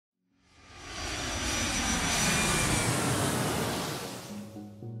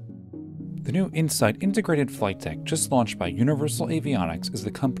The new InSight integrated flight deck just launched by Universal Avionics is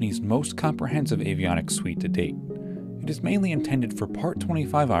the company's most comprehensive avionics suite to date. It is mainly intended for Part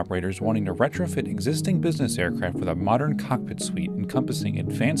 25 operators wanting to retrofit existing business aircraft with a modern cockpit suite encompassing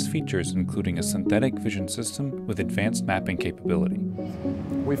advanced features including a synthetic vision system with advanced mapping capability.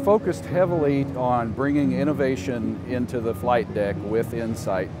 We focused heavily on bringing innovation into the flight deck with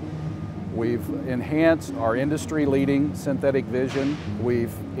InSight. We've enhanced our industry-leading synthetic vision.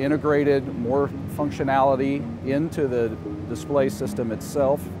 We've integrated more functionality into the display system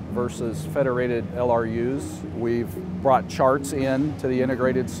itself versus federated LRUs. We've brought charts into the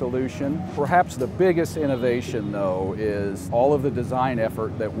integrated solution. Perhaps the biggest innovation, though, is all of the design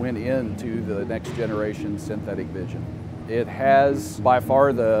effort that went into the next generation synthetic vision. It has by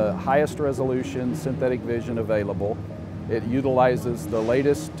far the highest resolution synthetic vision available. It utilizes the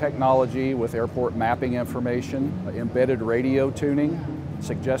latest technology with airport mapping information, embedded radio tuning,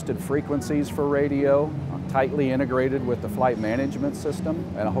 suggested frequencies for radio, tightly integrated with the flight management system,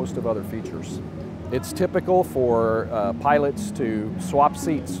 and a host of other features. It's typical for pilots to swap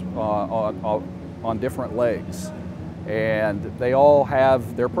seats on different legs, and they all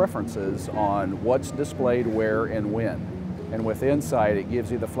have their preferences on what's displayed where and when. And with InSight, it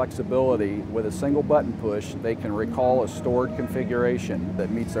gives you the flexibility. With a single button push, they can recall a stored configuration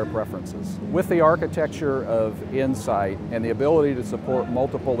that meets their preferences. With the architecture of InSight and the ability to support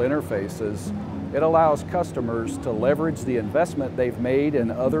multiple interfaces, it allows customers to leverage the investment they've made in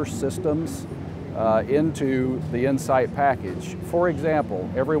other systems into the InSight package. For example,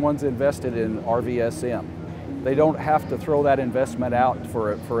 everyone's invested in RVSM. They don't have to throw that investment out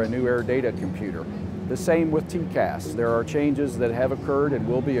for a new air data computer. The same with TCAS. There are changes that have occurred and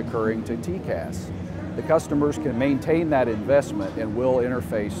will be occurring to TCAS. The customers can maintain that investment and will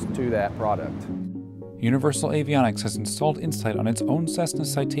interface to that product. Universal Avionics has installed InSight on its own Cessna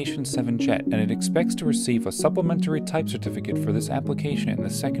Citation 7 jet, and it expects to receive a supplementary type certificate for this application in the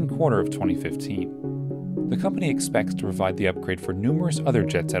second quarter of 2015. The company expects to provide the upgrade for numerous other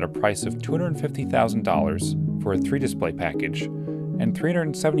jets at a price of $250,000 for a 3-display package, and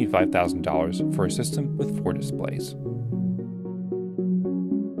 $375,000 for a system with 4 displays.